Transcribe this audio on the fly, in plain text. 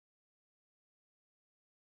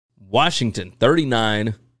Washington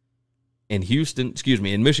 39 and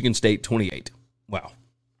Michigan State 28. Wow.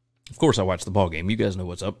 Of course I watched the ball game. You guys know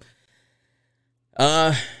what's up.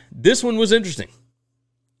 This one was interesting,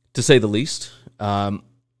 to say the least.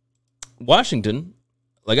 Washington,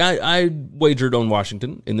 I wagered on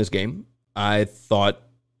Washington in this game. I thought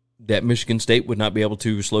that Michigan State would not be able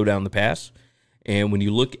to slow down the pass. And when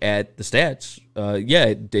you look at the stats,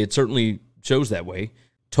 it certainly shows that way.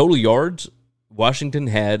 Total yards, Washington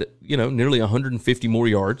had, nearly 150 more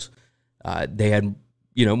yards. They had,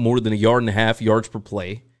 more than 1.5 yards per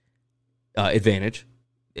play advantage.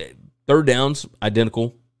 Third downs,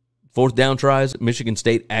 identical. Fourth down tries, Michigan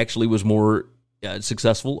State actually was more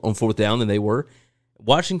successful on fourth down than they were.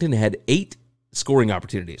 Washington had 8 scoring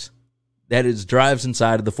opportunities. That is drives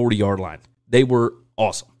inside of the 40-yard line. They were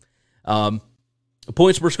awesome.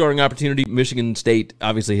 Points per scoring opportunity, Michigan State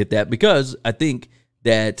obviously hit that because I think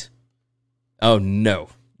that, oh no,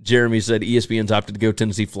 Jeremy said ESPN's opted to go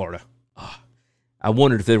Tennessee, Florida. I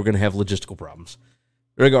wondered if they were going to have logistical problems.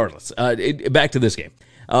 Regardless, back to this game.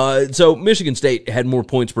 So Michigan State had more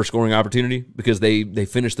points per scoring opportunity because they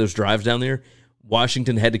finished those drives down there.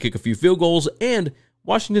 Washington had to kick a few field goals, and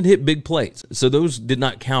Washington hit big plays. So those did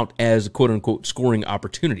not count as quote-unquote scoring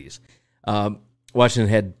opportunities. Washington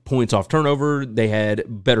had points off turnover. They had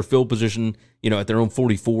better field position, at their own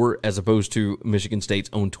 44 as opposed to Michigan State's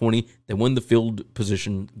own 20. They won the field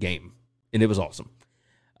position game, and it was awesome.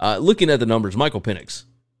 Looking at the numbers, Michael Penix,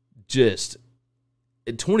 just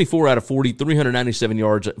 24 out of 40, 397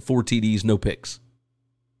 yards, 4 TDs, no picks.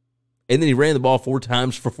 And then he ran the ball 4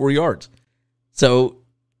 times for 4 yards. So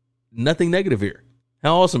nothing negative here.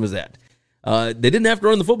 How awesome is that? They didn't have to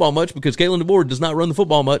run the football much because Kalen DeBoer does not run the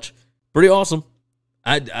football much. Pretty awesome.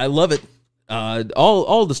 I love it.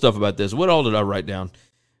 All the stuff about this. What all did I write down?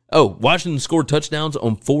 Oh, Washington scored touchdowns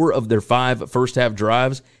on 4 of their 5 first-half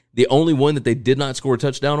drives. The only one that they did not score a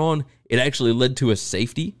touchdown on, it actually led to a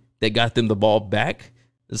safety that got them the ball back.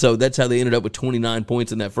 So that's how they ended up with 29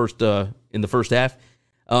 points in that in the first half.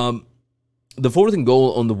 The 4th and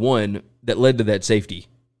goal on the one that led to that safety,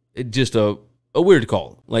 just a weird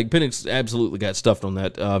call. Penix absolutely got stuffed on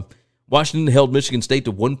that. Washington held Michigan State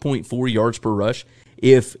to 1.4 yards per rush.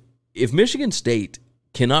 If Michigan State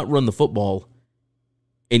cannot run the football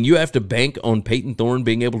and you have to bank on Peyton Thorne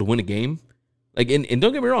being able to win a game, and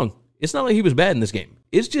don't get me wrong, it's not like he was bad in this game.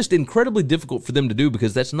 It's just incredibly difficult for them to do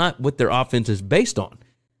because that's not what their offense is based on.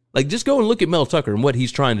 Just go and look at Mel Tucker and what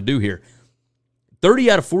he's trying to do here.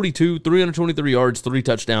 30 out of 42, 323 yards, 3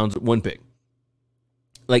 touchdowns, 1 pick.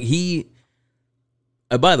 By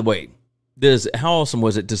the way, how awesome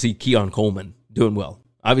was it to see Keon Coleman doing well?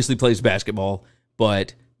 Obviously plays basketball,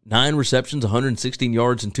 but 9 receptions, 116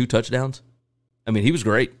 yards, and 2 touchdowns. He was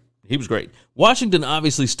great. He was great. Washington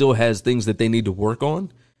obviously still has things that they need to work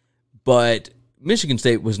on, but Michigan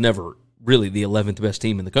State was never really the 11th best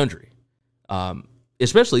team in the country,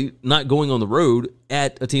 especially not going on the road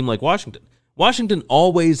at a team like Washington. Washington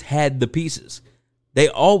always had the pieces. They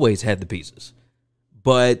always had the pieces.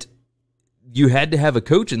 But you had to have a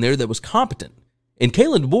coach in there that was competent. And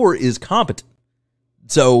Kalen DeBoer is competent.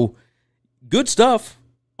 So, good stuff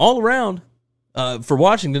all around for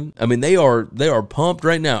Washington. They are pumped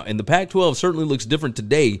right now. And the Pac-12 certainly looks different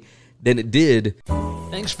today than it did.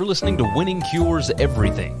 Thanks for listening to Winning Cures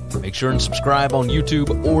Everything. Make sure and subscribe on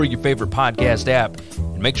YouTube or your favorite podcast app.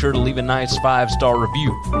 And make sure to leave a nice 5-star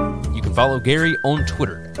review. You can follow Gary on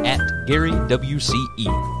Twitter @GaryWCE.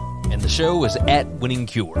 And the show is @Winning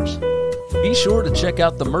Cures. Be sure to check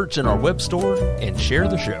out the merch in our web store and share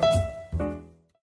the show.